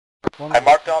I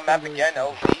marked on map again,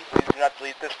 LZ. Please do not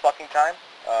delete this fucking time.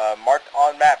 Marked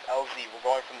on map, LZ. We're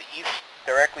going from the east,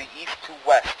 directly east to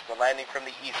west. We're landing from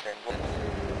the eastern.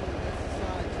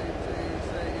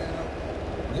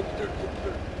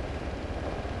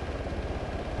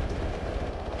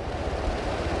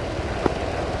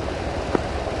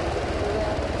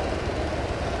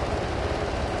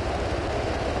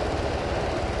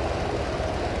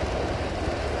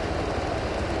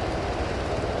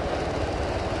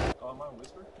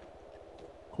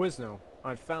 Quizno,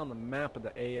 I found the map of the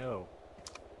AO.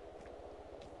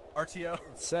 RTO? It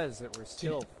says that we're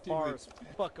still far as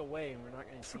fuck away and we're not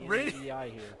going to see any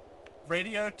EI here.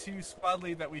 Radio to squad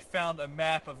lead that we found a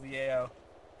map of the AO.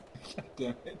 God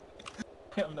damn it.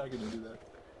 I'm not going to do that.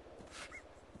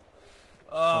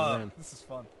 Oh man. This is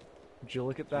fun. Would you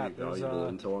look at that?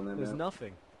 There's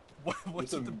nothing.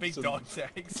 What's with the big dog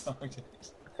tags?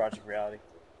 Project Reality.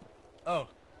 Oh,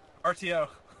 RTO.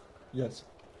 Yes.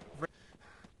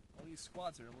 All these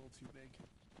squads are a little too big.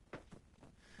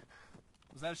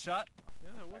 Was that a shot? Yeah,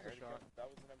 it was a shot. That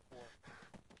was an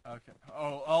M4. Okay.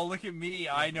 Oh, look at me.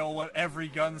 I know what every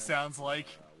gun sounds like.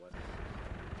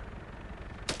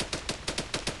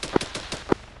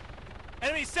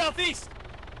 Enemy southeast!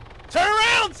 Turn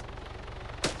around!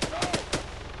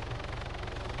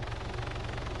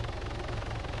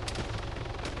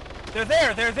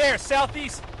 They're there,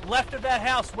 southeast, left of that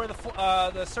house where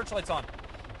the searchlight's on.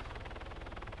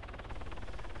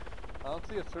 I don't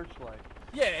see a searchlight.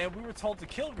 Yeah, and we were told to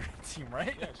kill Green Team,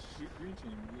 right? Yeah, shoot Green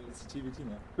Team. It's a TVT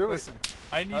now. Listen,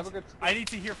 I need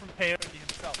to hear from Payody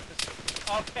himself.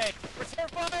 Okay, return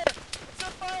fire!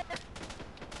 Return fire!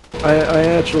 I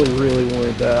actually really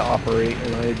wanted to operate,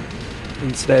 and I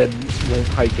instead went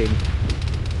hiking.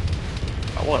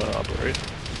 I want to operate.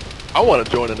 I want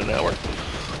to join in an hour.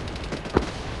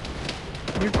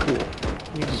 You're cool.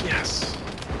 Yes.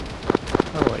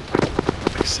 I like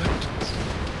it. Except